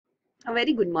A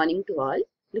very good morning to all.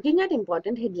 Looking at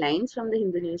important headlines from the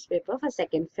Hindu newspaper for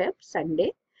 2nd Feb,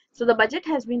 Sunday. So the budget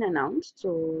has been announced.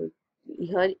 So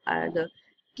here are the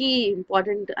key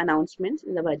important announcements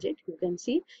in the budget. You can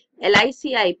see LIC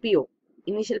IPO,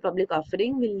 initial public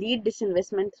offering, will lead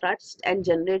disinvestment thrust and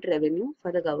generate revenue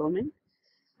for the government.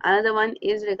 Another one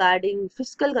is regarding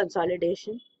fiscal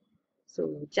consolidation.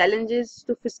 So challenges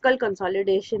to fiscal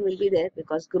consolidation will be there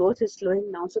because growth is slowing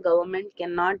now, so government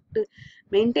cannot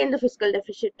maintain the fiscal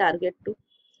deficit target too.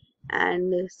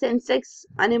 And Sensex,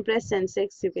 unimpressed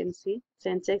Sensex, you can see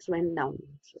Sensex went down.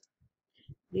 So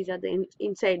these are the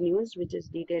inside news which is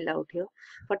detailed out here.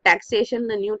 For taxation,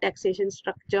 the new taxation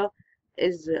structure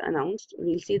is announced.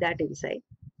 We'll see that inside.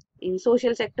 In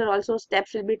social sector also,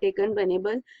 steps will be taken to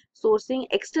enable sourcing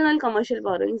external commercial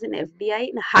borrowings in FDI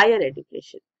in higher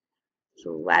education.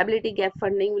 So viability gap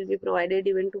funding will be provided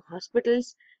even to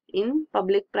hospitals in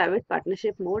public-private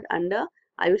partnership mode under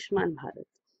Ayushman Bharat.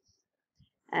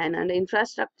 And under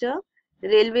infrastructure,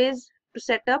 railways to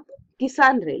set up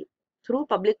Kisan Rail through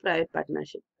public-private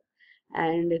partnership.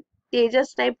 And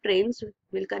Tejas type trains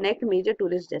will connect major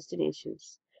tourist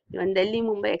destinations. Even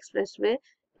Delhi-Mumbai Expressway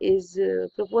is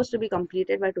proposed to be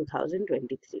completed by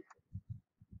 2023.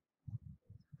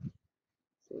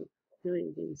 So here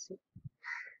you can see.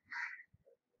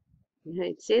 Here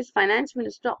it says Finance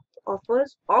Minister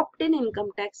offers opt-in income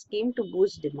tax scheme to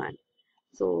boost demand.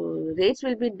 So rates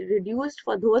will be reduced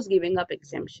for those giving up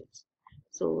exemptions.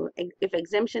 So if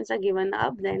exemptions are given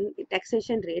up, then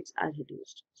taxation rates are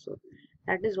reduced. So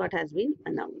that is what has been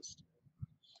announced.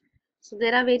 So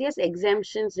there are various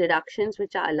exemptions, deductions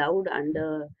which are allowed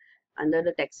under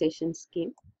the taxation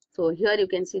scheme. So here you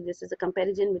can see this is a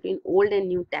comparison between old and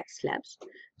new tax slabs.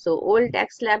 So old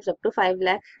tax slabs up to 5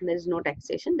 lakh, there is no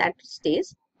taxation, that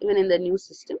stays even in the new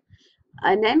system.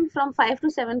 And then from 5 to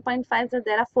 7.5, so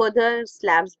there are further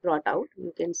slabs brought out,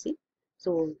 you can see.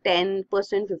 So 10%,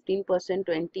 15%,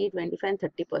 20, 25 and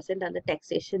 30% are the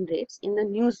taxation rates in the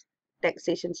new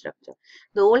taxation structure.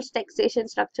 The old taxation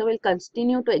structure will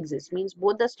continue to exist, means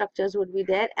both the structures would be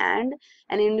there and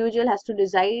an individual has to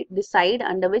decide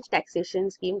under which taxation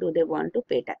scheme do they want to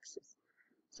pay taxes.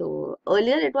 So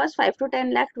earlier it was 5 to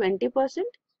 10 lakh 20%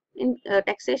 in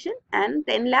taxation, and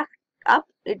 10 lakh up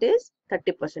it is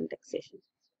 30% taxation.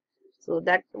 So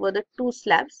that were the two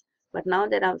slabs, but now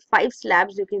there are 5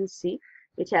 slabs you can see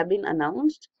which have been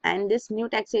announced, and this new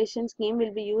taxation scheme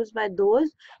will be used by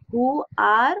those who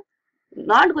are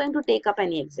not going to take up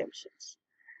any exemptions.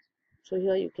 So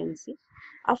here you can see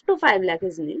up to 5 lakh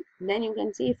is nil. Then you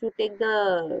can see if you take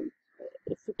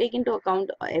into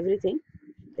account everything,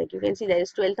 like you can see there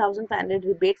is 12,500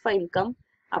 rebate for income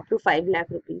up to 5 lakh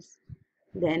rupees.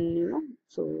 Then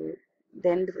so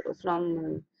then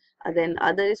from then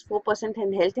other is 4%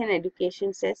 and health and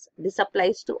education cess. This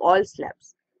applies to all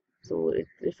slabs. So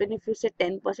even if you say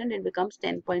 10%, it becomes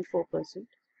 10.4%.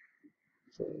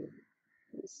 So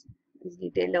this is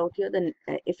detailed out here, the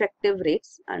effective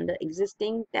rates under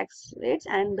existing tax rates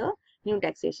and the new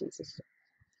taxation system.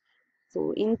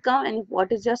 So income and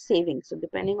what is your saving. So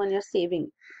depending on your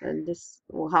saving,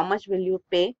 how much will you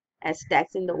pay as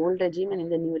tax in the old regime and in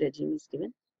the new regime is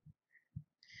given.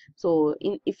 So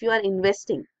if you are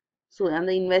investing, so on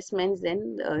the investments,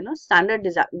 then standard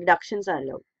deductions are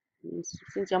allowed.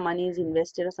 Since your money is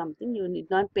invested or something, you need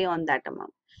not pay on that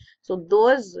amount. So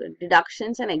those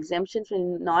deductions and exemptions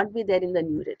will not be there in the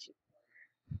new regime.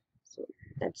 So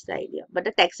that's the idea. But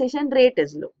the taxation rate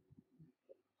is low.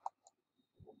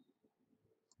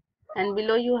 And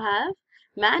below you have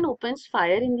man opens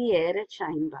fire in the air at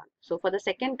Shaheen Bagh. So for the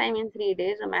second time in 3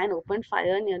 days, a man opened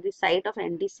fire near the site of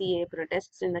NDCA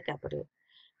protests in the capital.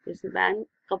 This man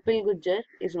Kapil Gujjar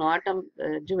is not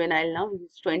a juvenile now.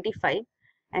 He's 25.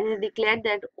 And he declared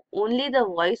that only the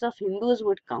voice of Hindus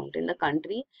would count in the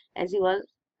country, as he was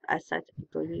as such.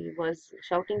 So he was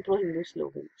shouting pro-Hindu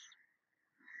slogans.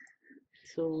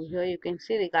 So here you can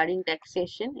see regarding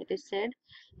taxation, it is said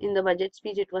in the budget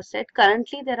speech, it was said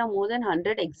currently there are more than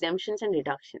 100 exemptions and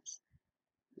reductions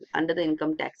under the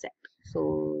Income Tax Act.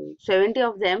 So 70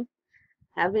 of them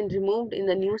have been removed in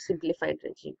the new simplified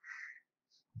regime.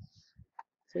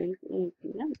 So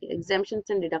exemptions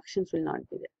and deductions will not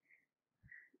be there.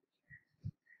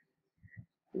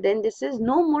 Then this is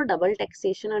no more double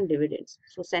taxation on dividends.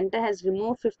 So center has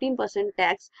removed 15%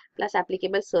 tax plus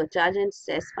applicable surcharge and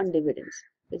cess on dividends,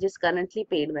 which is currently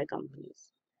paid by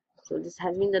companies. So this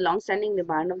has been the long-standing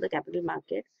demand of the capital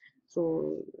market.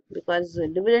 So because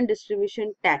dividend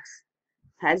distribution tax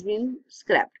has been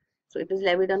scrapped, so it is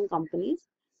levied on companies.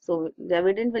 So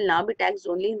dividend will now be taxed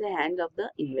only in the hands of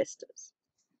the investors,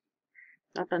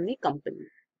 not on the company.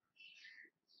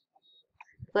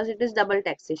 because it is double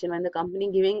taxation. When the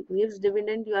company gives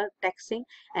dividend, you are taxing,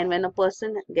 and when a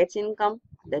person gets income,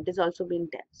 that is also being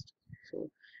taxed. So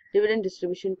dividend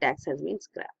distribution tax has been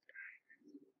scrapped.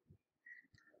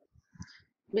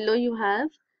 Below you have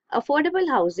affordable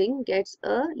housing gets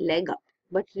a leg up,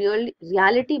 but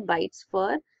reality bites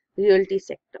for realty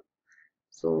sector.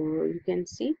 So you can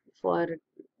see for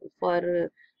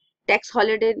tax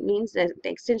holiday means that the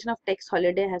extension of tax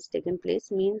holiday has taken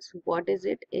place. Means what is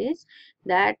it is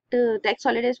that tax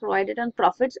holiday is provided on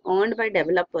profits earned by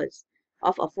developers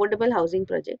of affordable housing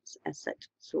projects as such.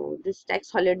 So this tax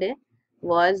holiday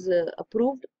was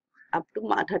approved up to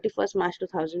 31st March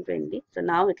 2020. So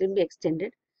now it will be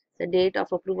extended. The date of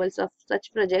approvals of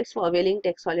such projects for availing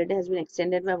tax holiday has been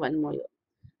extended by 1 more year.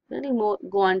 It will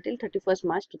go until 31st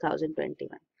March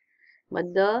 2021.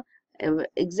 But the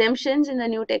exemptions in the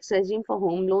new tax regime for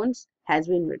home loans has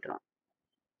been withdrawn.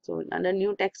 So under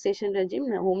new taxation regime,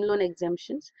 the home loan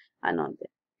exemptions are not there.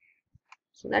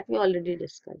 So that we already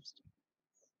discussed.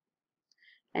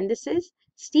 And this is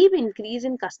steep increase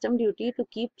in custom duty to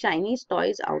keep Chinese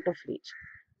toys out of reach.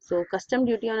 So custom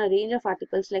duty on a range of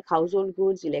articles like household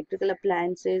goods, electrical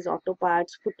appliances, auto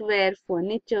parts, footwear,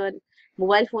 furniture,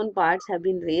 mobile phone parts have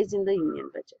been raised in the union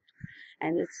budget.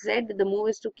 And it said the move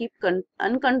is to keep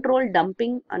uncontrolled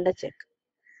dumping under check,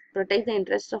 protect the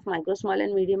interests of micro, small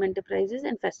and medium enterprises,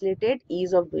 and facilitate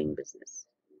ease of doing business.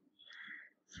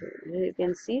 So here you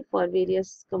can see for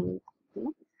various,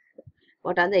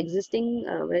 what are the existing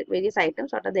various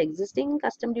items, what are the existing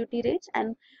custom duty rates,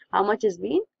 and how much is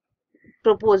being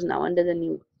proposed now under the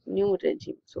new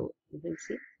regime. So you can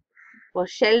see for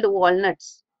shelled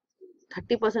walnuts,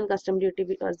 30% custom duty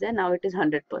was there, now it is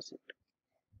 100%.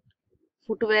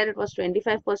 Footwear, it was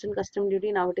 25% custom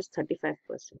duty, now it is 35%.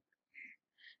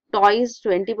 Toys,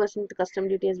 20% custom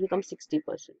duty has become 60%.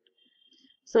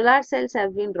 Solar cells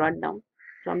have been brought down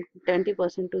from 20%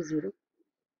 to 0.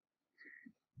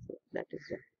 So that is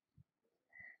it.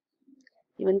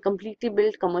 Even completely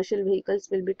built commercial vehicles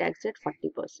will be taxed at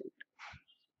 40%.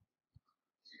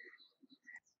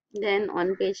 Then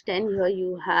on page 10 here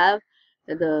you have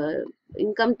the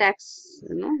income tax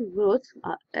growth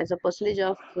as a percentage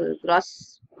of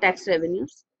gross tax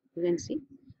revenues. You can see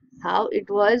how it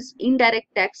was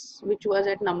indirect tax, which was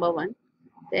at number 1.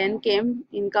 Then came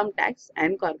income tax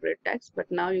and corporate tax, but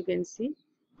now you can see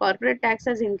corporate tax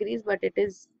has increased, but it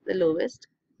is the lowest.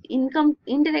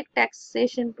 Indirect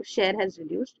taxation share has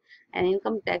reduced, and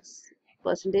income tax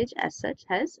percentage as such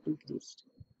has increased.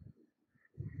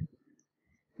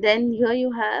 Then here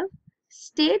you have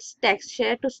states tax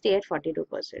share to stay at 42%.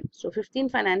 So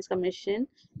 15th Finance Commission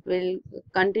will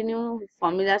continue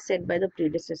formula set by the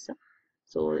predecessor.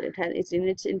 So it's in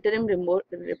its interim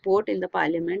report in the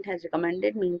Parliament has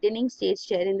recommended maintaining states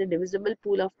share in the divisible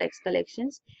pool of tax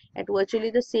collections at virtually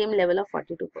the same level of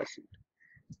 42%.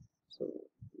 So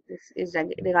this is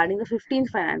regarding the 15th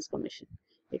Finance Commission.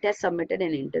 It has submitted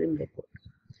an interim report.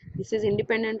 This is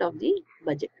independent of the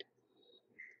budget.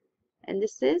 And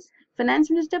this is Finance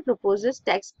Minister proposes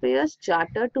taxpayers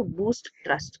charter to boost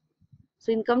trust.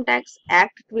 So Income Tax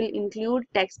Act will include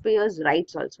taxpayers'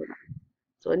 rights also now.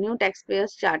 So a new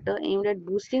taxpayers charter aimed at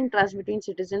boosting trust between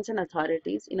citizens and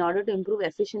authorities in order to improve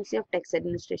efficiency of tax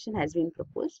administration has been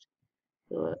proposed.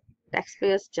 So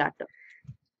taxpayers charter.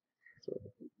 So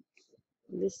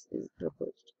this is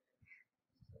proposed.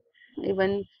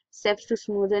 Even steps to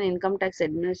smoothen income tax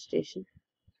administration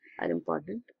are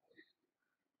important.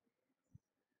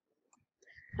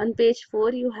 On page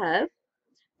 4 you have,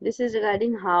 this is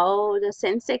regarding how the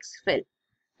Sensex fell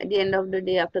at the end of the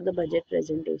day after the budget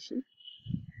presentation.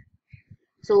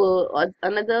 So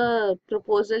another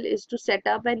proposal is to set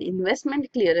up an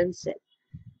investment clearance cell.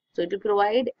 So it will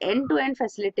provide end-to-end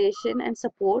facilitation and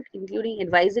support, including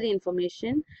advisory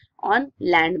information on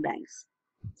land banks.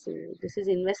 So this is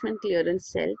investment clearance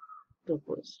cell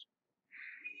proposed.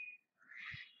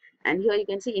 And here you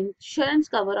can see insurance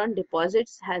cover on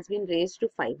deposits has been raised to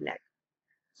 5 lakh.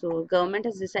 So government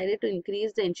has decided to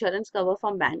increase the insurance cover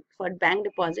for bank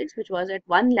deposits, which was at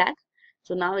 1 lakh.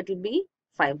 So now it will be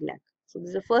 5 lakh. So this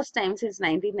is the first time since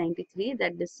 1993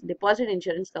 that this deposit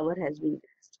insurance cover has been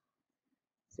raised.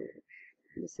 So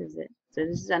this is it. So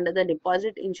this is under the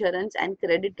Deposit Insurance and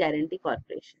Credit Guarantee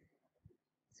Corporation.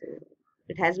 So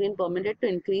it has been permitted to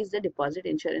increase the deposit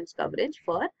insurance coverage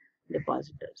for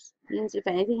depositors. Means if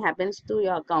anything happens to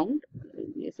your account,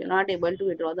 if you're not able to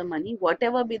withdraw the money,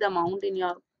 whatever be the amount in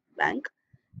your bank,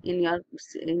 in your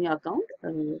account,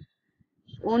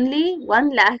 only 1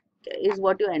 lakh is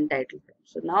what you're entitled to.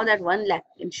 So now that 1 lakh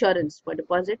insurance for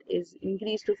deposit is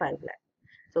increased to 5 lakh.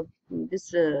 So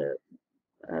this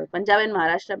Punjab and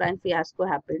Maharashtra bank fiasco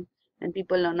happened and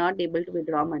people are not able to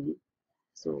withdraw money.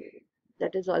 So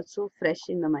that is also fresh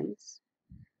in the minds.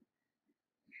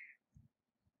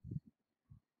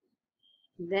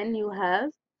 Then you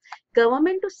have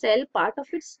government to sell part of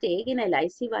its stake in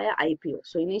LIC via IPO.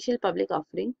 So initial public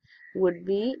offering would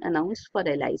be announced for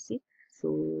LIC.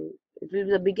 So it will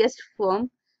be the biggest firm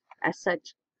as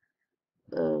such,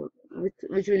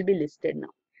 which will be listed now.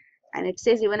 And it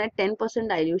says even at 10%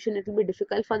 dilution, it will be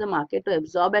difficult for the market to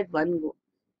absorb at one go.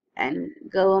 And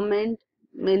government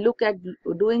may look at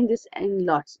doing this in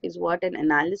lots, is what an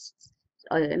analyst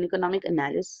or an economic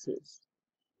analyst says.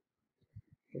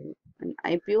 An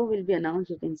IPO will be announced.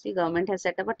 You can see government has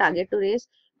set up a target to raise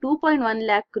 2.1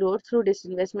 lakh crore through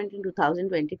disinvestment in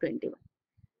 2020-21.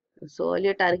 So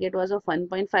earlier target was of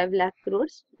 1.5 lakh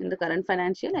crores in the current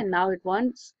financial, and now it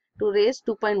wants to raise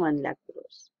 2.1 lakh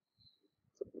crores.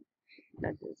 So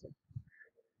that is it.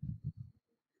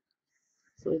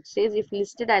 So it says if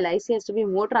listed, LIC has to be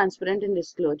more transparent in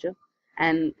disclosure,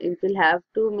 and it will have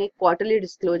to make quarterly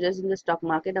disclosures in the stock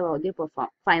market about their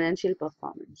financial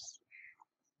performance.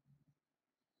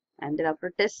 And there are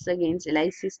protests against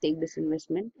LIC stake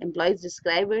disinvestment. Employees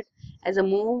describe it as a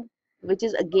move which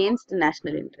is against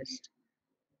national interest.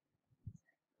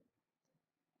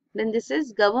 Then this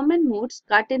is government moves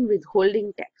cut in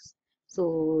withholding tax.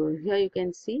 So here you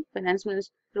can see finance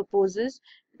minister proposes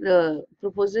that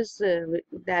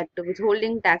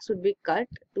withholding tax would be cut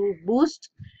to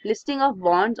boost listing of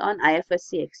bonds on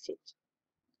IFSC exchange.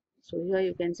 So here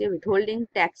you can see withholding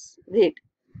tax rate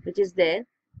which is there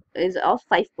is of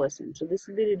 5%. So this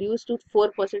will be reduced to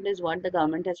 4% is what the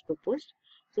government has proposed.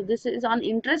 So this is on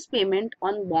interest payment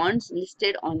on bonds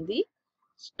listed on the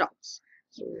stocks.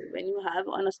 So when you have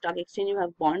on a stock exchange, you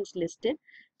have bonds listed.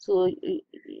 So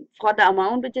for the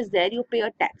amount which is there, you pay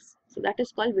a tax. So that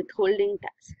is called withholding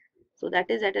tax. So that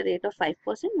is at a rate of 5%,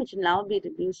 which will now be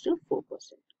reduced to 4%.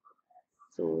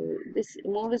 So this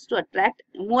move is to attract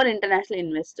more international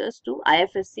investors to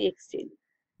IFSC exchange.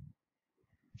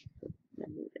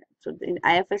 So the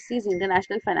IFSC is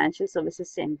International Financial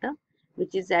Services Center,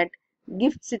 which is at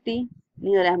Gift City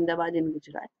near Ahmedabad in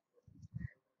Gujarat.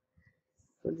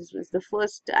 So this was the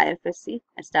first IFSC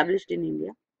established in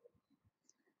India.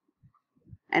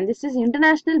 And this is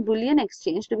International Bullion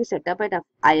Exchange to be set up at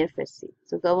IFSC.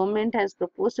 So government has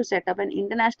proposed to set up an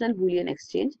International Bullion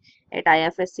Exchange at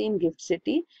IFSC in Gift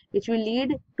City, which will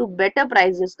lead to better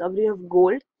price discovery of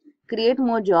gold, create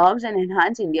more jobs and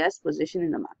enhance India's position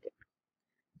in the market.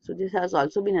 So this has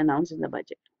also been announced in the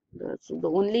budget. So the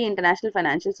only international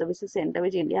financial services center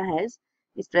which India has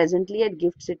is presently at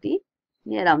Gift City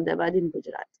near Ahmedabad in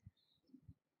Gujarat.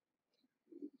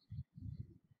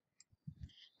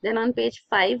 Then on page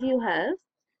 5 you have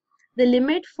the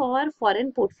limit for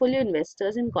foreign portfolio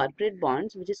investors in corporate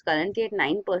bonds, which is currently at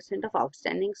 9% of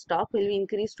outstanding stock, will be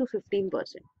increased to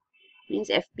 15%. Means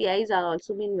FPIs are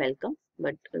also being welcome,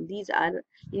 but these are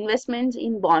investments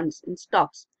in bonds, in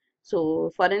stocks.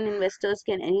 So foreign investors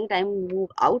can anytime move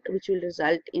out, which will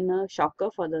result in a shocker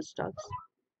for the stocks.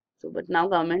 So, but now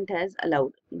government has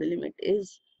allowed the limit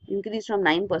is increased from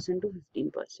 9% to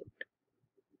 15%.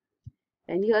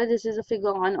 And here this is a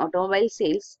figure on automobile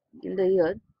sales in the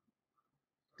year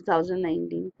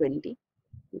 2019-20.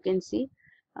 You can see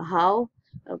how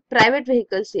private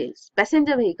vehicle sales,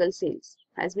 passenger vehicle sales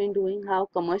has been doing, how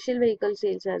commercial vehicle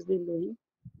sales has been doing,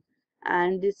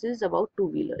 and this is about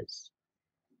two-wheelers.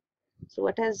 So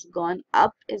what has gone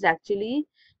up is actually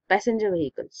passenger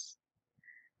vehicles.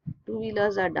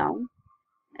 Two-wheelers are down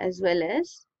as well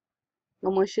as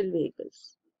commercial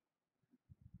vehicles.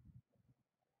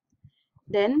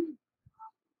 Then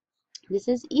this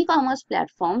is e-commerce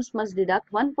platforms must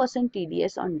deduct 1%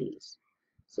 TDS on deals.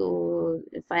 So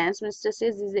finance minister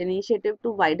says this is an initiative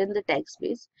to widen the tax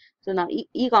base. So now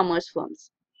e-commerce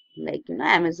firms like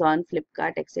Amazon,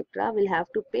 Flipkart, etc. will have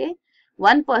to pay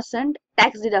 1%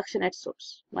 tax deduction at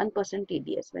source, 1%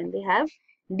 TDS when they have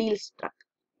deals struck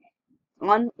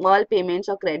on all payments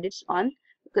or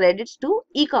credits to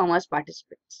e-commerce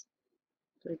participants.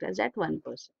 So it is at 1%.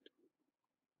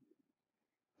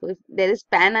 So if there is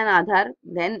PAN and Aadhaar,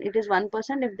 then it is 1%.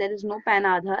 If there is no PAN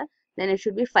Aadhaar, then it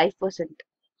should be 5%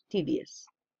 TDS.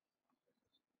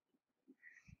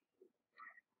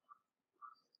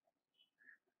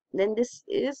 Then this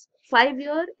is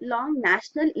 5-year long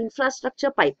national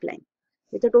infrastructure pipeline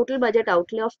with a total budget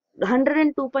outlay of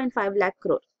 102.5 lakh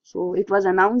crore. So it was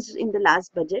announced in the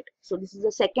last budget. So this is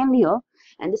the second year,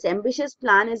 and this ambitious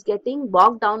plan is getting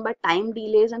bogged down by time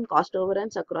delays and cost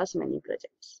overruns across many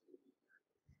projects.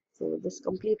 So this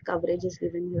complete coverage is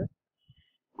given here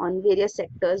on various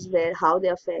sectors how they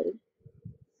are faring,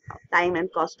 time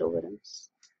and cost overruns.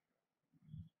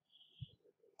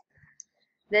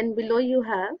 Then below you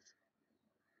have,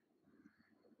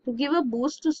 to give a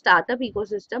boost to startup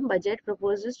ecosystem, budget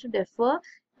proposes to defer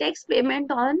tax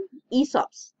payment on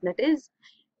ESOPs, that is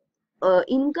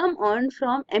income earned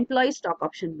from employee stock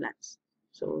option plans.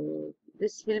 So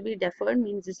this will be deferred,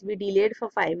 means this will be delayed for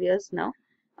 5 years now,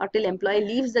 or till employee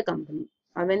leaves the company,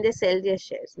 or when they sell their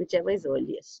shares, whichever is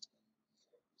earliest.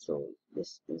 So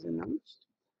this is announced.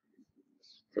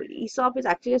 So ESOP is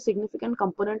actually a significant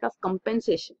component of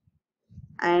compensation,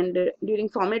 and during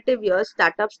formative years,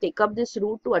 startups take up this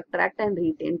route to attract and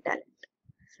retain talent.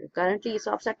 So currently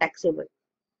ESOPs are taxable,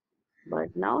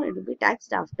 but now it will be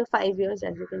taxed after 5 years,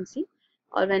 as you can see,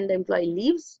 or when the employee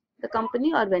leaves the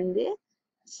company, or when they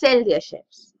sell their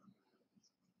shares.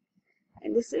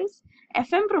 And this is,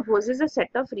 FM proposes a set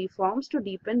of reforms to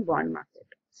deepen bond market.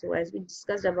 So as we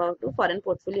discussed about, foreign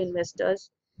portfolio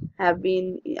investors have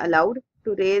been allowed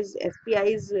to raise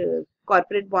FPI's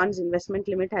corporate bonds investment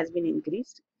limit has been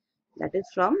increased. That is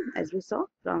from, as we saw,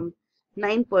 from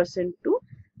 9% to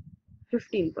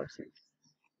 15%.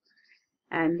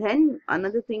 And then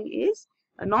another thing is,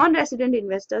 non-resident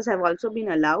investors have also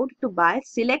been allowed to buy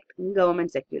select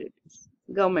government securities,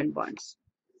 government bonds.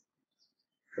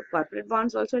 So corporate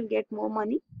bonds also will get more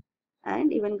money,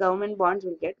 and even government bonds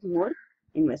will get more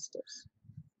investors.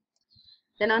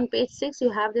 Then on page 6, you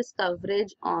have this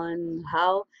coverage on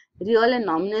how real and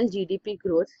nominal GDP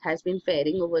growth has been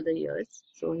faring over the years.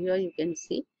 So here you can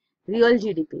see real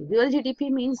GDP. Real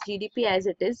GDP means GDP as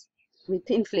it is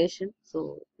with inflation.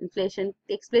 So inflation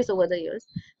takes place over the years.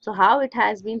 So how it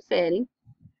has been faring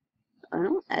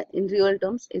in real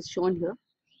terms is shown here.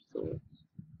 So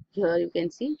here you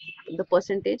can see the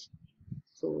percentage.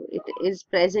 So it is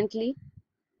presently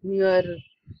near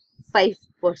 5%,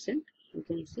 you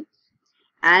can see.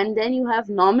 And then you have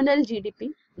nominal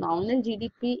GDP. Nominal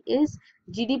GDP is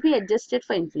GDP adjusted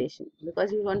for inflation,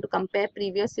 because you want to compare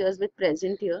previous years with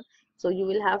present year. So you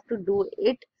will have to do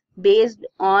it based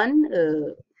on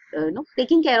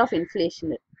taking care of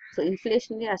inflation. So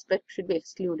inflationary aspect should be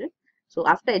excluded. So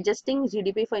after adjusting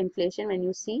GDP for inflation, when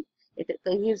you see it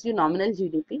gives you nominal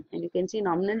GDP, and you can see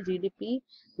nominal GDP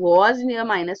was near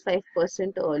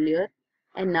 -5% earlier,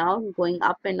 and now going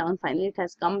up and down. Finally, it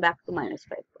has come back to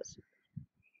 -5%.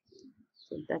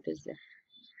 So that is there.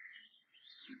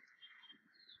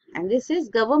 And this is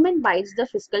government bites the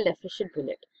fiscal deficit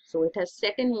bullet. So it has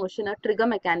set in motion a trigger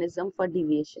mechanism for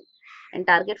deviation, and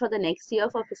target for the next year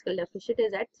for fiscal deficit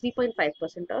is at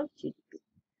 3.5% of GDP.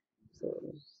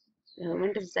 So the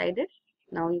government has decided.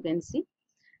 Now you can see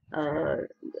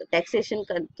taxation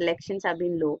collections have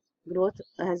been low, growth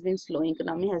has been slowing,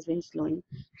 economy has been slowing.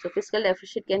 So fiscal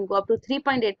deficit can go up to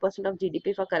 3.8% of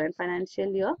GDP for current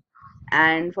financial year,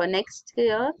 and for next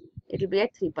year it will be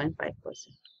at 3.5%.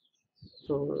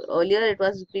 So earlier it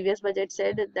was, previous budget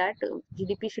said that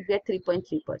GDP should be at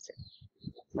 3.3%,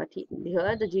 but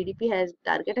here the GDP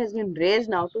target has been raised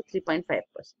now to 3.5%.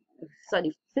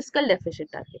 Sorry, fiscal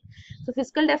deficit target. So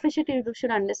fiscal deficit you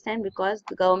should understand, because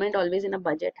the government always in a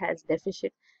budget has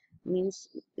deficit, means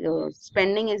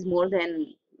spending is more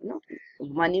than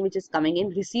money which is coming in.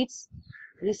 Receipts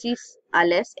are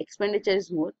less, expenditure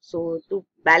is more. So to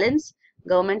balance,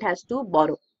 government has to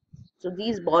borrow. So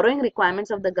these borrowing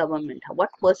requirements of the government, what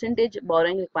percentage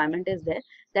borrowing requirement is there,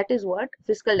 that is what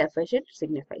fiscal deficit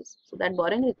signifies. So that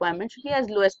borrowing requirement should be as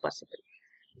low as possible.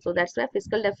 So that's why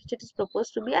fiscal deficit is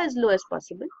proposed to be as low as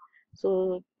possible.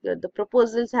 So the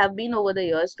proposals have been over the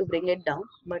years to bring it down,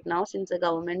 but now since the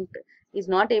government is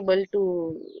not able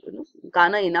to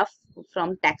garner enough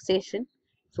from taxation,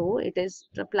 so it is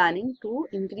planning to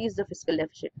increase the fiscal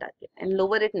deficit target and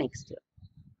lower it next year.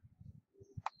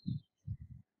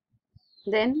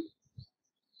 Then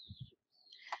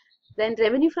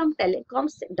revenue from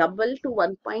telecoms double to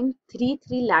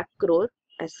 1.33 lakh crore,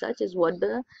 as such is what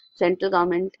the central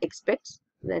government expects,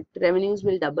 that revenues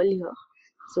will double here.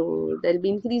 So there will be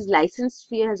increased license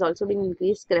fee, has also been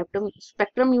increased,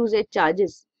 spectrum usage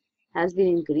charges has been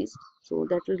increased. So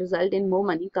that will result in more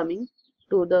money coming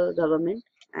to the government,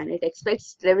 and it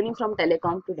expects revenue from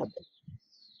telecom to double.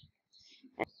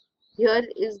 Here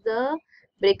is the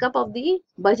breakup of the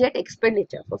budget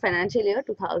expenditure for financial year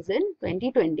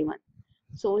 2020-21.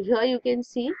 So here you can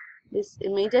see this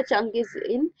major chunk is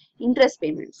in interest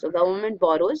payments. So government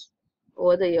borrows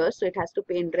over the years, so it has to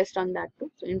pay interest on that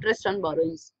too. So interest on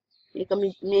borrowings make a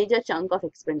major chunk of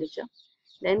expenditure.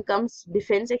 Then comes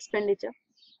defense expenditure.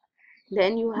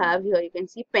 Then you have here, you can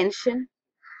see pension,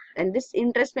 and this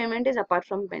interest payment is apart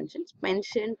from pensions.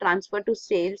 Pension, transfer to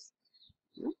sales,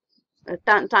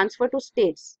 transfer to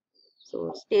states.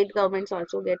 So state governments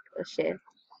also get a share,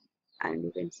 and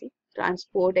you can see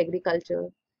transport, agriculture,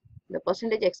 The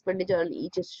percentage expenditure on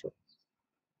each is shown.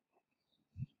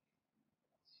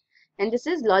 And this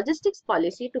is logistics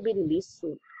policy to be released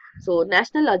soon. So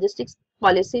national logistics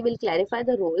policy will clarify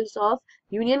the roles of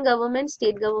union governments,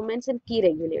 state governments and key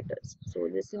regulators. So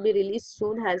this will be released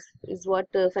soon, is what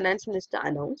finance minister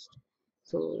announced.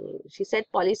 So she said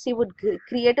policy would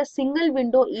create a single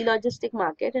window e-logistic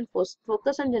market and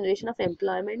focus on generation of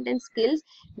employment and skills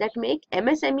that make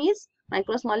MSMEs,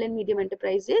 micro, small and medium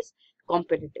enterprises,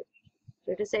 competitive.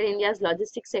 So it is said India's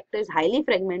logistics sector is highly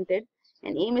fragmented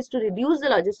and aim is to reduce the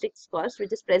logistics cost,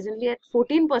 which is presently at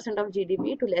 14% of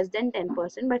GDP, to less than 10%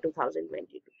 by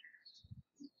 2022.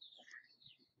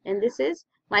 And this is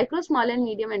micro, small and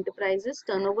medium enterprises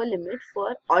turnover limit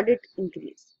for audit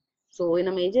increase. So in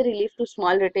a major relief to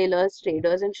small retailers,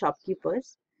 traders and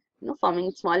shopkeepers,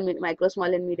 forming micro,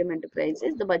 small and medium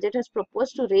enterprises, the budget has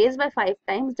proposed to raise by 5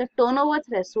 times the turnover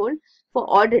threshold for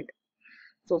audit.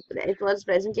 So it was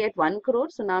presently at 1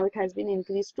 crore, so now it has been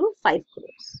increased to 5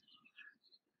 crores.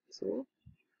 So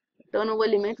turnover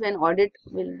limit when audit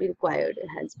will be required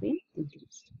has been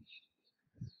increased.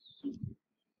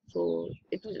 So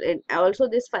it also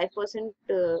this 5%,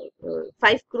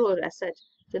 5 crore as such.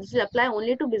 So this will apply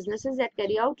only to businesses that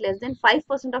carry out less than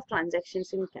 5% of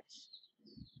transactions in cash.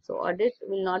 So audit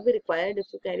will not be required if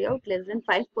you carry out less than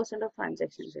 5% of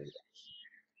transactions in cash.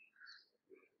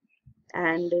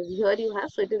 And here you have,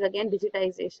 so it is again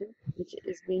digitization which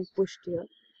is being pushed here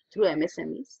through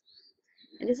MSMEs.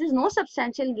 And this is no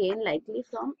substantial gain likely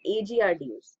from AGR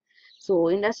deals. So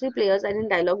industry players are in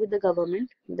dialogue with the government.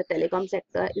 The telecom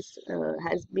sector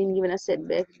has been given a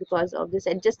setback because of this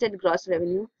adjusted gross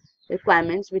revenue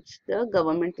requirements which the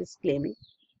government is claiming.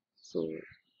 So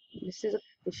this is a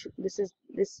issue.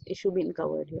 This issue being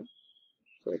covered here.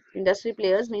 So industry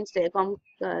players means telecom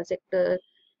sector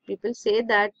people say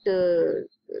that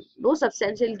no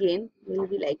substantial gain will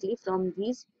be likely from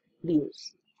these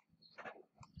deals.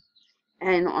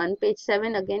 And on page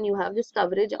 7 again you have this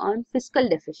coverage on fiscal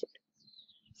deficit.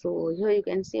 So here you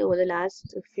can see over the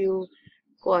last few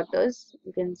quarters,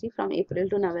 you can see from April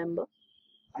to November.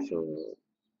 So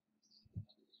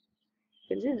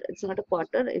it's not a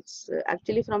quarter, it's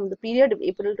actually from the period of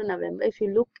April to November. If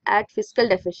you look at fiscal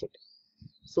deficit,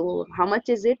 so how much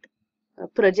is it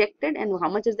projected and how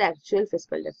much is the actual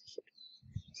fiscal deficit?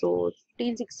 So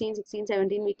 15, 16, 16,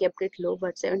 17 we kept it low,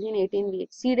 but 17, 18 we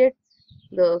exceeded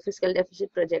the fiscal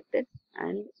deficit projected,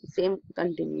 and same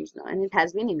continues now, and it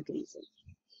has been increasing.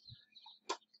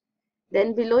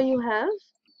 Then below you have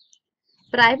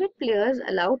private players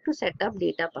allowed to set up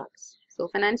data parks. So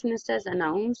finance minister has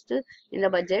announced in the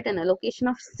budget an allocation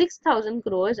of 6,000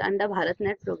 crores under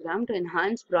BharatNet program to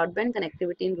enhance broadband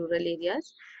connectivity in rural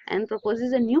areas, and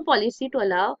proposes a new policy to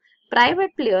allow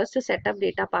private players to set up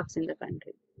data parks in the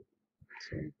country.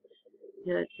 So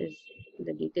here is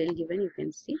the detail given, you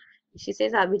can see. She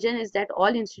says our vision is that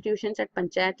all institutions at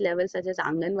panchayat level such as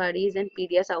Anganwadis and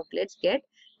PDS outlets get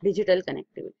digital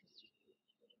connectivity.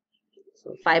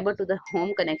 So fiber to the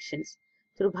home connections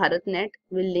through BharatNet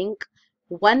will link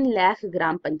 1 lakh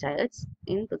gram panchayats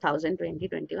in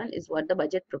 2020-21 is what the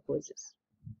budget proposes.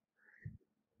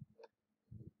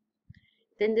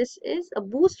 Then this is a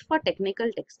boost for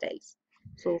technical textiles.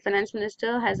 So finance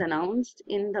minister has announced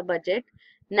in the budget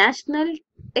National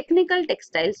Technical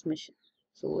Textiles Mission.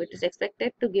 So it is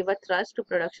expected to give a thrust to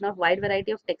production of wide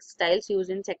variety of textiles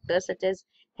used in sectors such as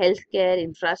healthcare,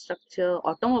 infrastructure,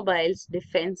 automobiles,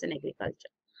 defense and agriculture.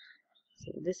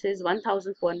 So this is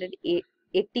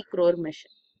 1,480 crore mission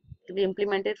to be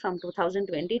implemented from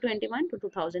 2020-21 to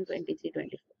 2023-24.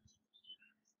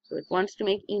 So it wants to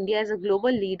make India as a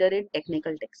global leader in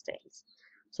technical textiles.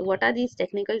 So what are these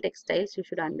technical textiles? You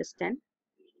should understand.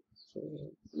 So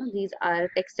these are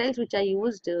textiles which are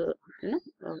used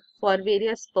for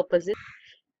various purposes.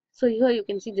 So here you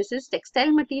can see this is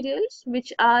textile materials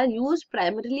which are used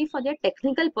primarily for their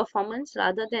technical performance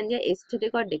rather than their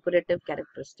aesthetic or decorative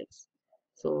characteristics.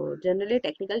 So generally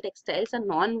technical textiles are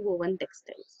non-woven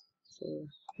textiles. So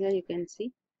here you can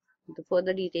see the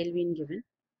further detail being given.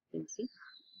 You can see.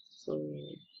 So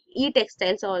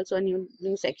e-textiles are also a new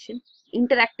section.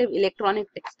 Interactive electronic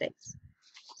textiles.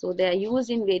 So they are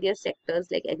used in various sectors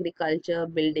like agriculture,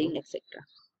 building, etc.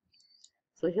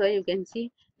 So here you can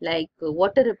see like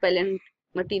water repellent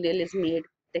material is made,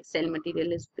 textile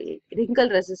material is made, wrinkle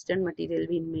resistant material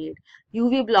being made,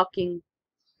 UV blocking,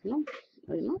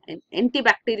 and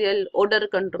antibacterial odor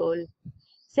control,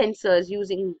 sensors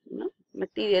using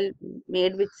material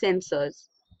made with sensors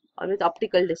or with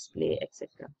optical display,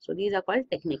 etc. So these are called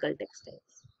technical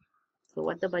textiles. So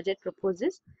what the budget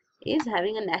proposes is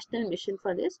having a national mission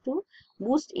for this to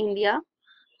boost India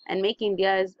and make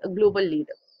India as a global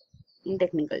leader. in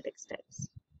technical textiles.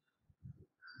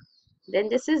 Then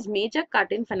this is major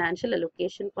cut in financial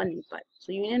allocation for Nepal.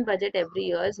 So Union budget every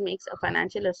year makes a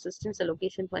financial assistance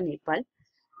allocation for Nepal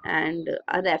and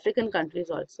other African countries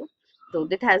also. So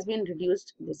that has been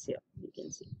reduced this year, you can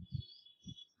see.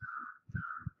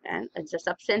 And it's a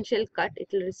substantial cut. It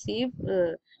will receive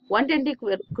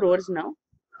 120 crores now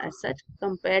as such,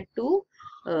 compared to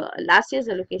last year's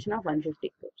allocation of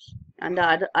 150 crores, and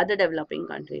the other developing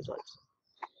countries also.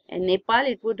 And Nepal,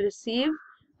 it would receive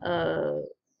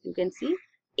you can see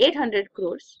 800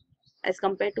 crores as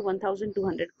compared to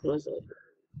 1200 crores earlier.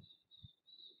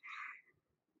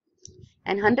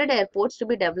 And 100 airports to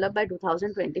be developed by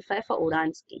 2025 for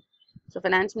Udan scheme. So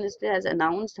Finance Minister has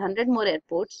announced 100 more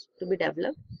airports to be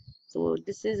developed. So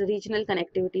this is a regional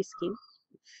connectivity scheme.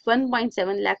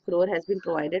 1.7 lakh crore has been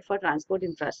provided for transport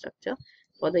infrastructure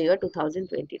for the year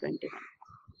 2020-21.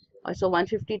 Also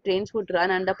 150 trains would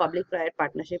run under public-private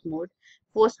partnership mode.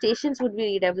 4 stations would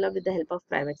be redeveloped with the help of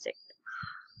private sector.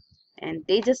 And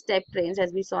Tejas type trains,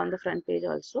 as we saw on the front page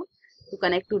also, to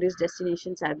connect tourist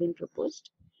destinations have been proposed.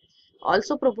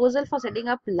 Also, proposal for setting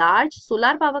up large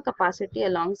solar power capacity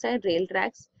alongside rail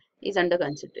tracks is under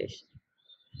consideration.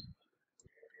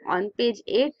 On page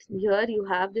 8, here you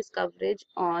have this coverage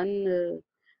on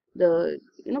the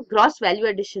gross value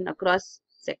addition across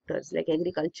sectors like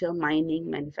agriculture, mining,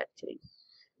 manufacturing.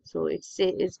 So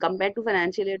it's compared to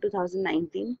financial year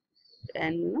 2019,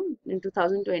 and in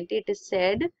 2020 it is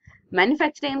said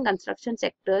manufacturing and construction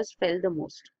sectors fell the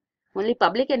most. Only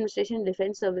public administration and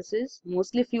defense services,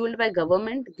 mostly fueled by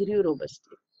government, grew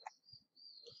robustly.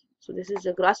 So this is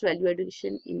the gross value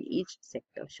addition in each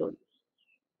sector shown.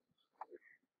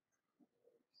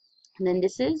 And then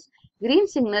this is green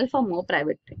signal for more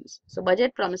private trains. So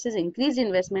budget promises increased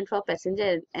investment for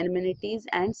passenger amenities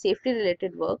and safety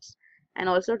related works, and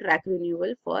also track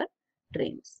renewal for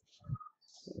trains.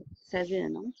 So this has been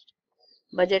announced.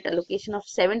 Budget allocation of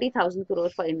 70,000 crore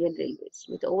for Indian Railways,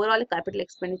 with overall capital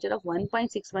expenditure of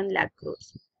 1.61 lakh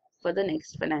crores for the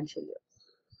next financial year.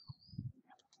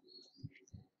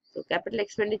 So capital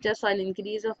expenditure saw an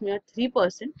increase of mere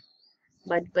 3%,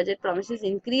 but budget promises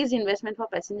increased investment for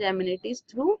passenger amenities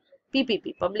through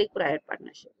PPP, public-private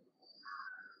partnership.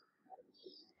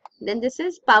 Then this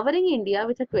is powering India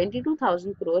with a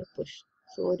 22,000 crore push.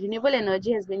 So renewable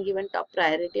energy has been given top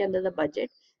priority under the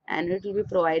budget, and it will be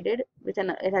provided with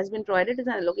it has been provided with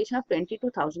an allocation of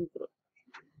 22,000 crore.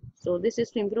 So this is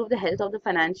to improve the health of the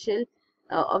financial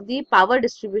of the power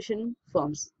distribution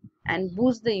firms and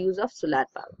boost the use of solar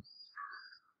power.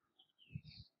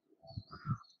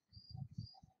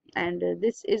 And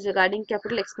this is regarding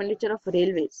capital expenditure of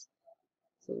railways.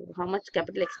 So how much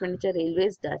capital expenditure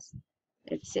railways does?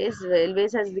 It says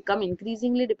railways has become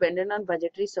increasingly dependent on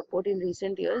budgetary support in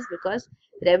recent years because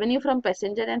revenue from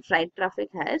passenger and freight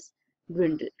traffic has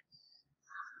dwindled.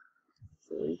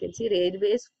 So you can see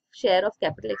railways share of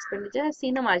capital expenditure has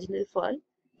seen a marginal fall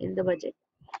in the budget.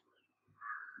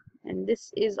 And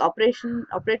this is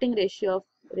operating ratio of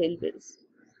railways.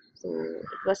 So it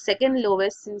was second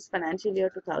lowest since financial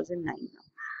year 2009 now.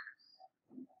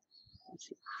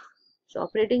 So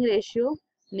operating ratio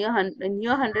near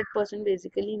 100%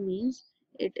 basically means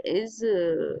it is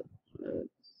it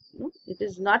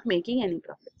is not making any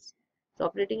profits. So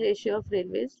operating ratio of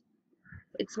railways,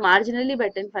 it's marginally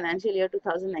better in financial year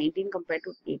 2019 compared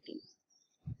to 18.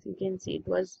 So you can see it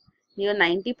was near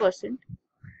 90%.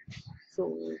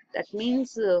 So that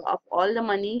means of all the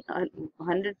money, 100%,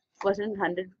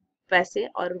 100 paise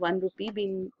or 1 rupee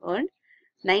being earned,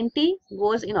 90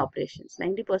 goes in operations,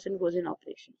 90% goes in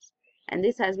operations. And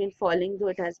this has been falling, though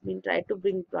it has been tried to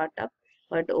brought up,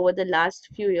 but over the last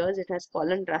few years it has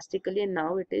fallen drastically, and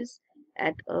now it is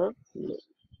at a low.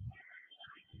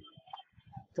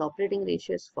 The operating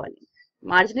ratio is falling.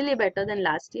 Marginally better than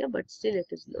last year, but still it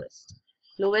is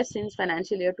lowest since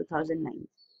financial year 2009.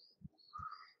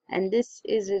 And this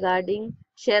is regarding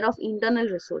share of internal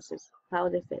resources, how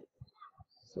they fell.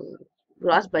 So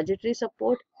gross budgetary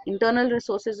support, internal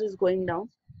resources is going down.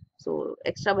 So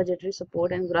extra budgetary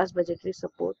support and gross budgetary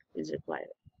support is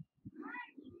required.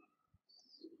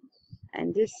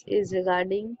 And this is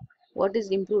regarding what is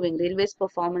improving railways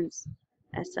performance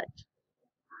as such.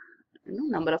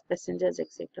 Number of passengers,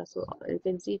 etc. So you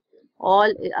can see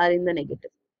all are in the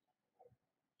negative.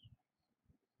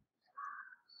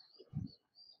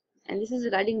 And this is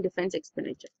regarding defense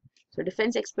expenditure. So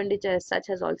defense expenditure as such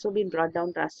has also been brought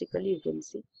down drastically, you can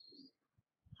see.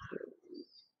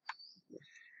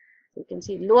 You can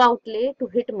see low outlay to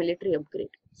hit military upgrade.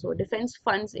 So defense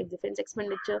funds, if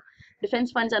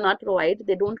defense funds are not provided,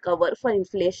 they don't cover for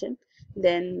inflation,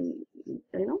 then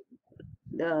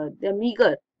they're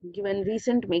meager given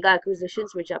recent mega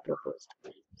acquisitions which are proposed.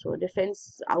 So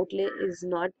defense outlay is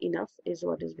not enough is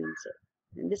what is being said.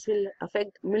 And this will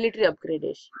affect military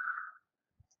upgradation.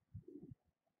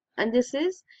 And this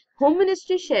is Home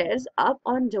Ministry shares up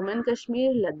on Jammu and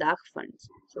Kashmir Ladakh funds.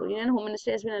 So Union Home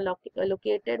Ministry has been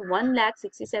allocated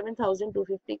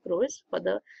 1,67,250 crores for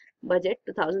the budget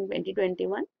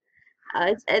 2020-21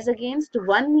 as against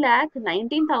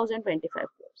 1,19,025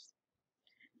 crores.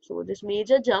 So this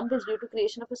major jump is due to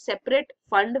creation of a separate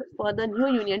fund for the new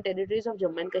union territories of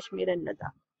Jammu and Kashmir and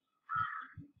Ladakh.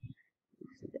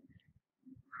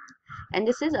 And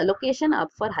this is allocation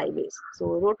up for highways. So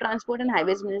Road Transport and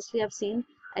Highways Ministry have seen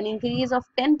an increase of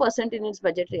 10% in its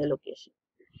budgetary allocation.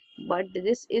 But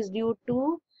this is due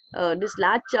to this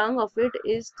large chunk of it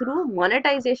is through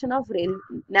monetization of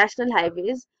national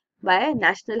highways by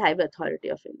National Highway Authority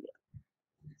of India.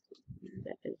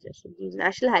 That is just, these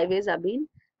national highways are being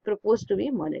proposed to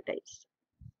be monetized.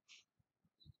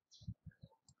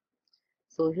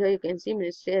 So here you can see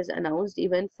ministry has announced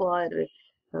even for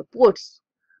ports.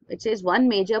 It says one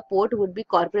major port would be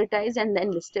corporatized and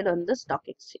then listed on the stock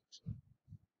exchange.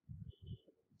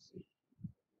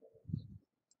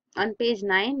 On page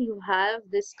 9, you have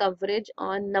this coverage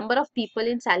on number of people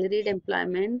in salaried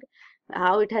employment,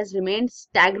 how it has remained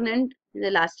stagnant in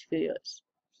the last few years.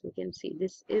 So you can see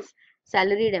this is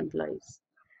salaried employees.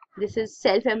 This is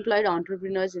self-employed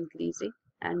entrepreneurs increasing,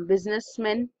 and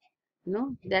businessmen,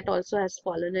 that also has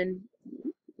fallen and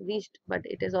reached, but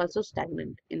it is also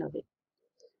stagnant in a way.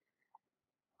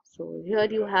 So here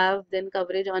you have then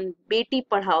coverage on Beti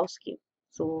Padhao scheme.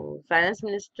 So finance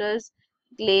minister's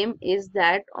claim is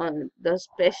that on the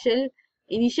special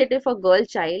initiative for girl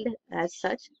child as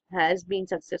such has been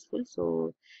successful.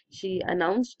 So she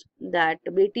announced that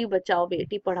Beti Bachao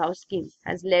Beti Padhao scheme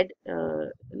has led,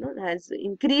 has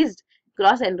increased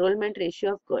gross enrollment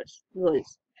ratio of girls.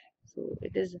 So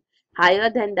it is higher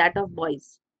than that of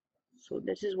boys. So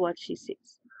this is what she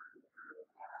says.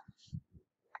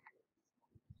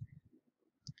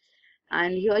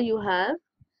 And here you have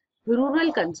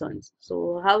rural concerns.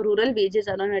 So how rural wages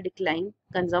are on a decline,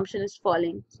 consumption is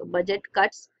falling. So budget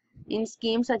cuts in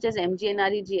schemes such as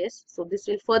MGNREGS. So this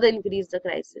will further increase the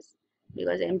crisis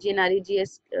because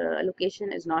MGNREGS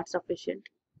allocation is not sufficient,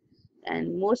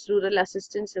 and most rural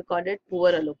assistance recorded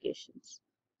poor allocations.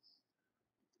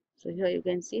 So here you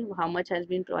can see how much has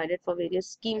been provided for various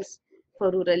schemes for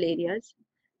rural areas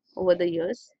over the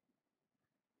years.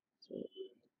 So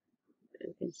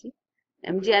you can see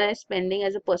MGNRE spending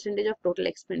as a percentage of total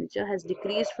expenditure has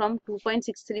decreased from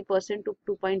 2.63% to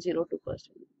 2.02%.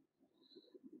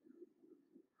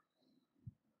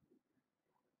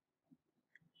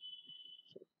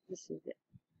 So this is there.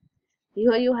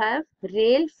 Here you have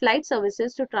rail flight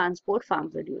services to transport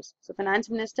farm produce. So Finance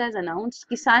Minister has announced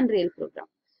Kisan Rail program.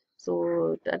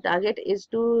 So the target is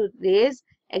to raise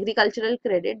agricultural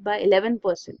credit by 11%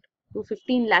 to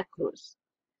 15 lakh crores.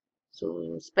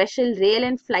 So special rail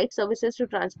and flight services to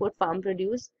transport farm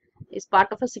produce is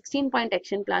part of a 16-point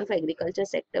action plan for agriculture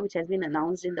sector which has been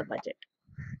announced in the budget.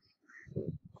 So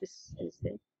this is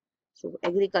there. So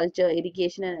agriculture,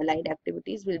 irrigation and allied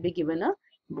activities will be given a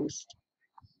boost.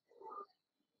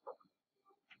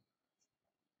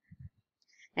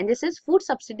 And this is food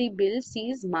subsidy bill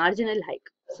sees marginal hike.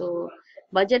 So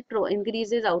budget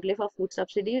increases outlay for food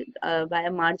subsidy by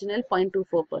a marginal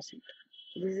 0.24%.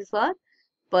 This is for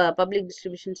public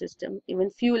distribution system. Even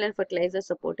fuel and fertilizer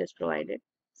support is provided.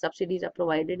 Subsidies are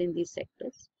provided in these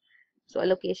sectors. So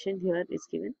allocation here is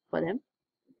given for them.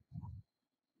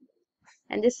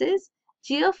 And this is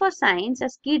cheer for science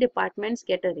as key departments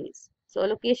get a raise. So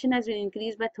allocation has been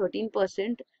increased by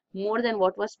 13% more than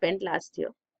what was spent last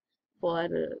year. For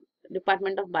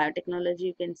Department of Biotechnology,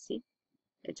 you can see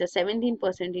it's a 17%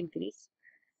 increase.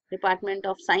 Department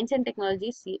of Science and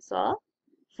Technology saw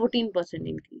 14%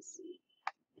 increase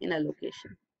in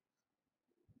allocation.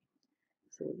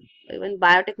 So even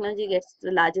biotechnology gets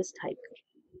the largest hike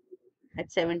at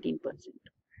 17%.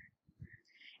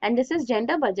 And this is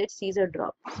gender budget sees a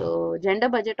drop. So gender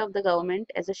budget of the government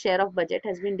as a share of budget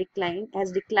has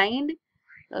declined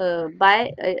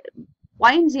by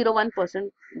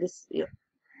 0.01% this year.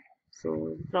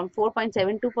 So from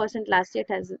 4.72% last year,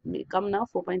 it has become now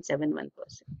 4.71%.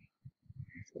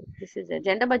 So this is a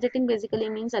gender budgeting basically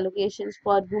means allocations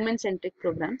for women-centric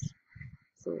programs.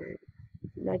 So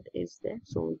that is there.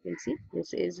 So you can see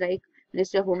this is like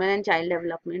Ministry of Women and Child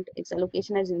Development. Its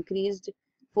allocation has increased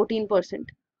 14%.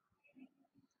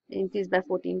 Increased by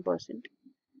 14%.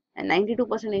 And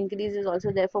 92% increase is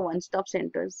also there for one-stop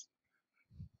centers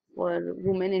for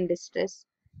women in distress.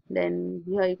 Then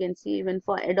here you can see even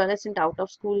for adolescent out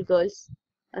of school girls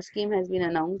a scheme has been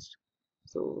announced.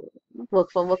 So work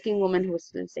for working women,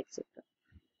 hostels, etc.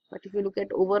 But if you look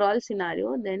at overall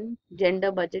scenario, then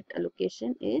gender budget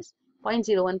allocation is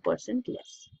 0.01%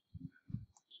 less.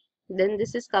 Then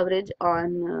this is coverage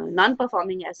on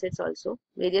non-performing assets also,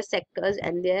 various sectors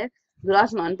and their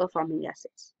gross non-performing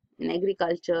assets in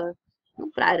agriculture,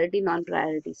 priority,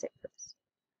 non-priority sectors.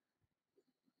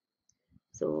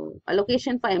 So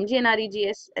allocation for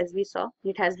MGNREGS, as we saw,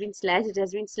 it has been slashed. It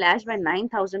has been slashed by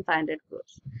 9,500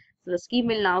 crores. So the scheme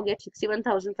will now get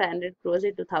 61,500 crores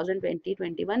in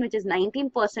 2020-21, which is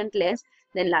 19% less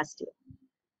than last year.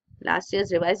 Last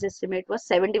year's revised estimate was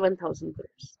 71,000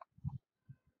 crores.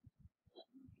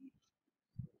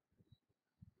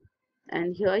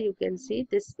 And here you can see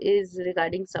this is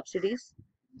regarding subsidies.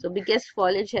 So biggest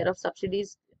fall in share of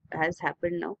subsidies has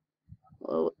happened now.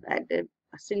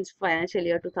 Since financial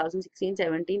year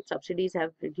 2016-17, subsidies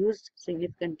have reduced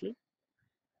significantly.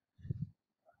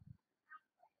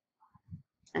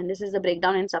 And this is the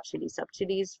breakdown in subsidies.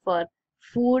 Subsidies for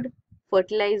food,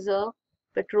 fertilizer,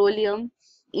 petroleum,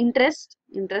 interest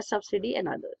subsidy, and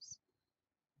others.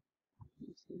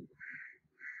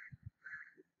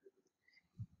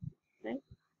 Right?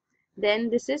 Then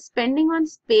this is spending on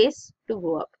space to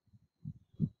go up.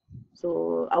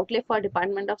 So outlay for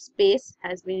Department of Space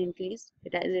has been increased.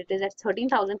 It is at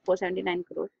 13,479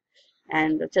 crore.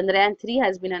 And Chandrayaan 3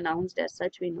 has been announced, as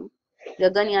such we know.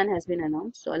 Gaganyaan has been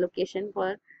announced. So allocation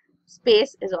for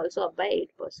space is also up by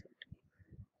 8%.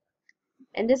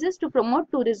 And this is to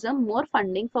promote tourism, more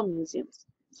funding for museums.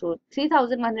 So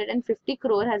 3,150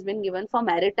 crore has been given for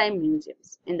maritime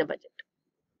museums in the budget.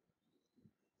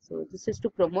 So this is to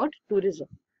promote tourism.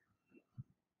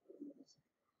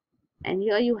 And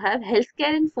here you have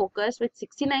healthcare in focus with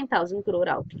 69,000 crore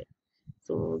outlay.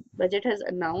 So budget has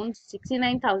announced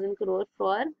 69,000 crore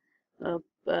for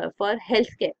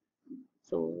healthcare.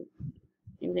 So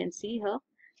you can see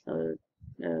here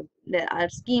there are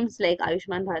schemes like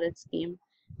Ayushman Bharat scheme.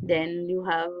 Then you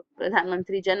have Pradhan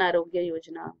Mantri Jan Arogya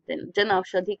Yojana, then Jan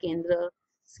Aushadhi Kendra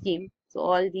scheme. So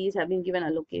all these have been given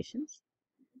allocations,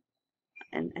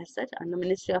 and as such under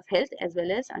Ministry of Health as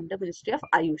well as under Ministry of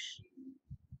Ayush.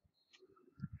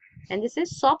 And this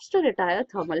is SOPs to retire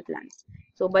thermal plants.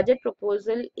 So budget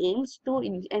proposal aims to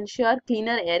ensure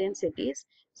cleaner air in cities.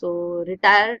 So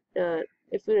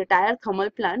if you retire thermal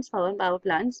plants, power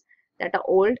plants that are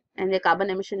old and their carbon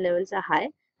emission levels are high,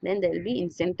 then there will be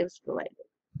incentives provided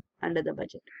under the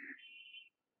budget.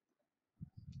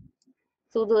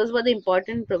 So those were the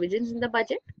important provisions in the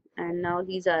budget, and now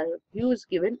these are views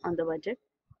given on the budget.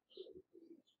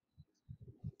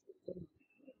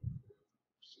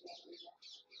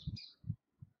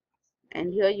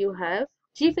 And here you have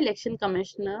Chief Election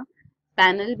Commissioner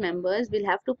panel members will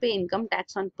have to pay income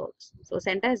tax on perks. So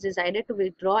Centre has decided to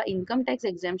withdraw income tax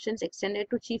exemptions extended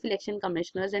to Chief Election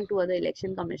Commissioners and to other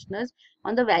election commissioners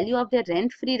on the value of their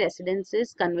rent-free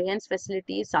residences, conveyance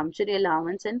facilities, sumptuary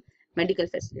allowance and medical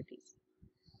facilities.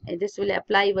 And this will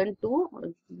apply even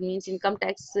to, means income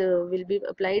tax will be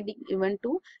applied even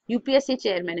to UPSC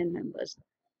chairmen and members.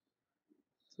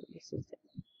 So this is it.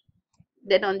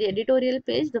 Then on the editorial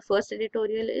page, the first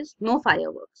editorial is no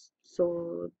fireworks.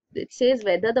 So it says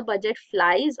whether the budget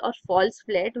flies or falls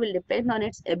flat will depend on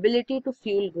its ability to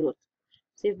fuel growth.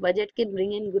 So if budget can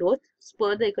bring in growth,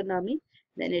 spur the economy,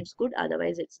 then it's good,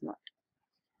 otherwise it's not.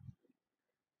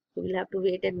 So we'll have to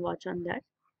wait and watch on that.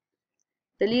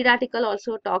 The lead article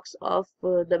also talks of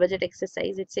the budget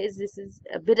exercise. It says this is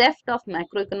bereft of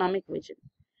macroeconomic vision.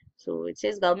 So it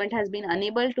says government has been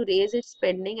unable to raise its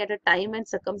spending at a time when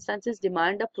circumstances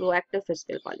demand a proactive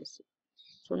fiscal policy.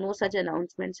 So no such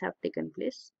announcements have taken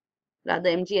place.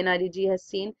 Rather, MGNREG has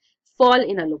seen fall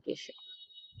in allocation.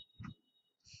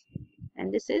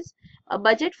 And this is a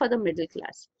budget for the middle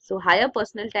class. So higher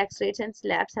personal tax rates and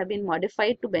slabs have been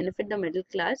modified to benefit the middle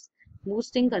class,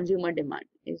 boosting consumer demand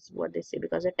is what they say,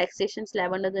 because the taxation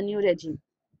slab under the new regime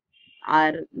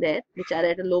are there, which are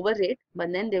at a lower rate,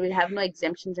 but then they will have no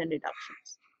exemptions and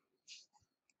deductions.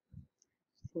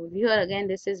 So here again,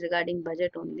 this is regarding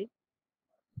budget only.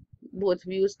 Both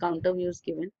views, counter views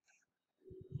given.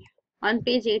 On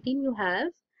page 18, you have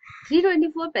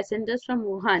 324 passengers from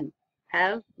Wuhan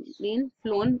have been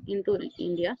flown into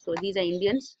India. So these are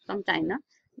Indians from China,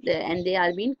 and they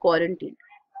are being quarantined.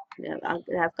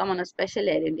 They have come on a special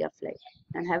Air India flight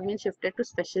and have been shifted to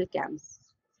special camps.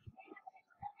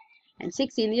 And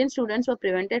 6 Indian students were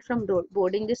prevented from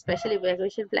boarding this special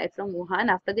evacuation flight from Wuhan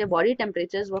after their body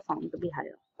temperatures were found to be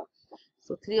higher.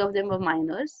 So 3 of them were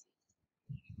minors.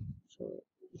 So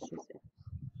this is it.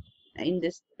 In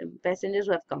this, passengers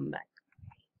who have come back.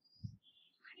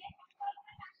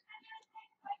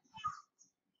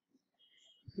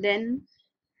 Then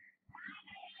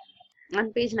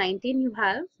on page 19, you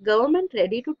have government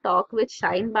ready to talk with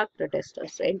Shaheen Bagh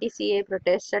protesters. So NTCA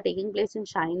protests are taking place in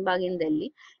Shaheen Bagh in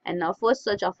Delhi, and now first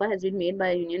such offer has been made by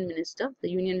a union minister, the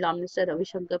union law minister Ravi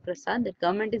Shankar Prasad, that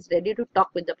government is ready to talk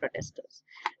with the protesters.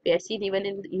 We had seen even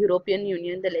in the European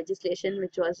Union, the legislation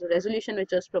which was resolution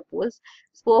which was proposed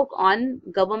spoke on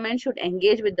government should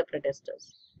engage with the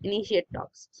protesters, initiate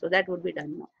talks. So that would be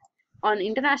done now. On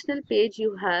international page,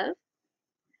 you have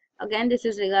again this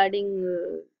is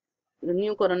regarding the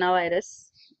new coronavirus.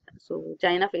 So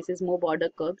China faces more border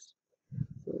curbs.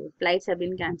 So flights have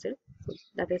been cancelled. So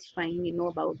that is fine. We know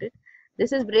about it.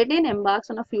 This is Britain embarks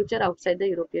on a future outside the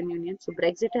European Union. So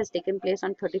Brexit has taken place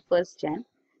on 31st Jan.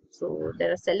 So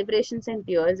there are celebrations and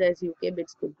tears as UK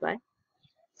bids goodbye.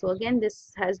 So again,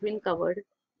 this has been covered.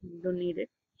 Don't need it.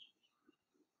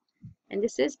 And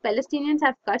this is Palestinians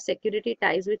have cut security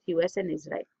ties with US and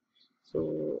Israel.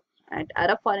 So at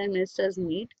Arab foreign ministers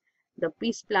meet, the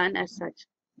peace plan as such,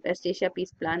 West Asia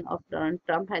peace plan of Donald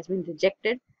Trump has been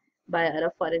rejected by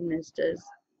Arab foreign ministers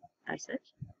as such.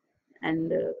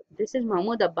 And this is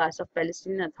Mahmoud Abbas of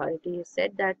Palestinian Authority. He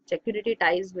said that security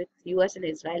ties with US and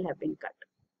Israel have been cut.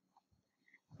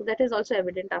 So that is also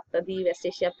evident after the West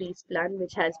Asia peace plan,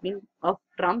 which has been of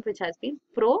Trump, which has been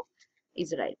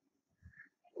pro-Israel.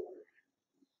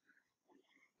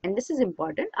 And this is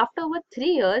important. After over 3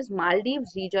 years,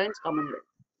 Maldives rejoins Commonwealth.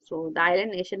 So the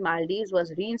island nation Maldives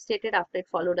was reinstated after it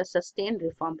followed a sustained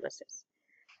reform process.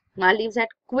 Maldives had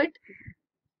quit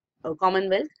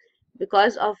Commonwealth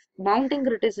because of mounting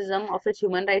criticism of its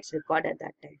human rights record at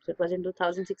that time. So it was in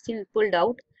 2016 it pulled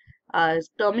out,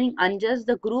 terming unjust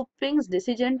the grouping's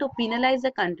decision to penalize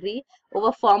the country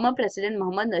over former President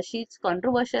Mohammad Nasheed's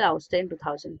controversial ouster in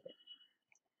 2012.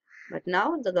 But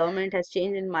now the government has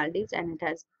changed in Maldives and it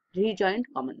has rejoined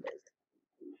Commonwealth.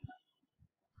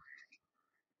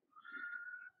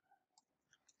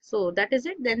 So that is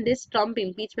it. Then this Trump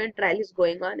impeachment trial is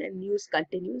going on and news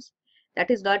continues. That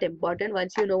is not important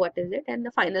once you know what is it, and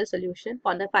the final solution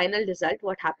on the final result,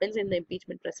 what happens in the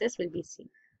impeachment process will be seen.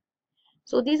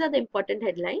 So these are the important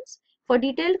headlines. For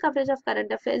detailed coverage of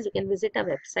current affairs, you can visit our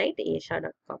website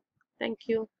asha.com. Thank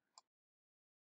you.